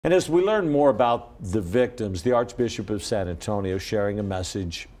And as we learn more about the victims, the Archbishop of San Antonio sharing a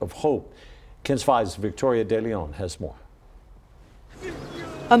message of hope. KENS 5's Victoria De Leon has more.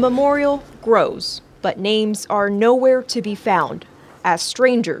 A memorial grows, but names are nowhere to be found as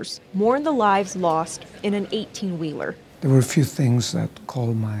strangers mourn the lives lost in an 18-wheeler. There were a few things that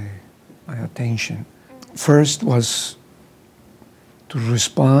called my attention. First was to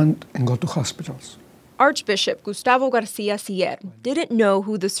respond and go to hospitals. Archbishop Gustavo García-Siller didn't know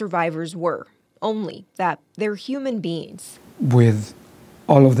who the survivors were, only that they're human beings. With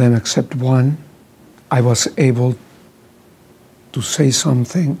all of them except one, I was able to say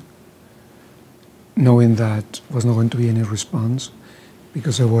something knowing that was not going to be any response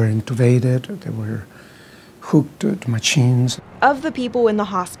because they were intubated, they were hooked to machines. Of the people in the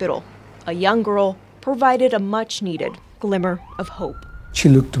hospital, a young girl provided a much-needed glimmer of hope. She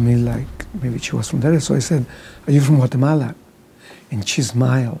looked to me like maybe she was from there, so I said, "Are you from Guatemala?" And she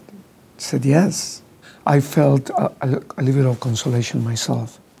smiled, said yes. I felt a little bit of consolation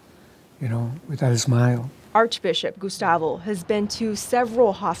myself, with that smile. Archbishop Gustavo has been to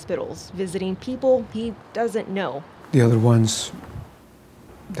several hospitals visiting people he doesn't know. The other ones,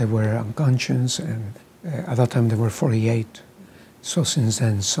 they were unconscious, and at that time they were 48. So since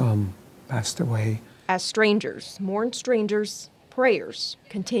then, some passed away. As strangers mourn strangers, prayers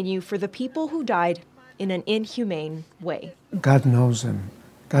continue for the people who died in an inhumane way. God knows them.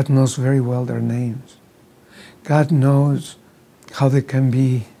 God knows very well their names. God knows how they can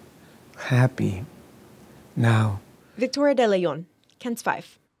be happy now. Victoria De Leon, KENS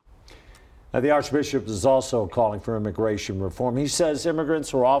 5. The Archbishop is also calling for immigration reform. He says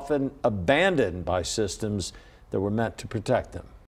immigrants are often abandoned by systems that were meant to protect them.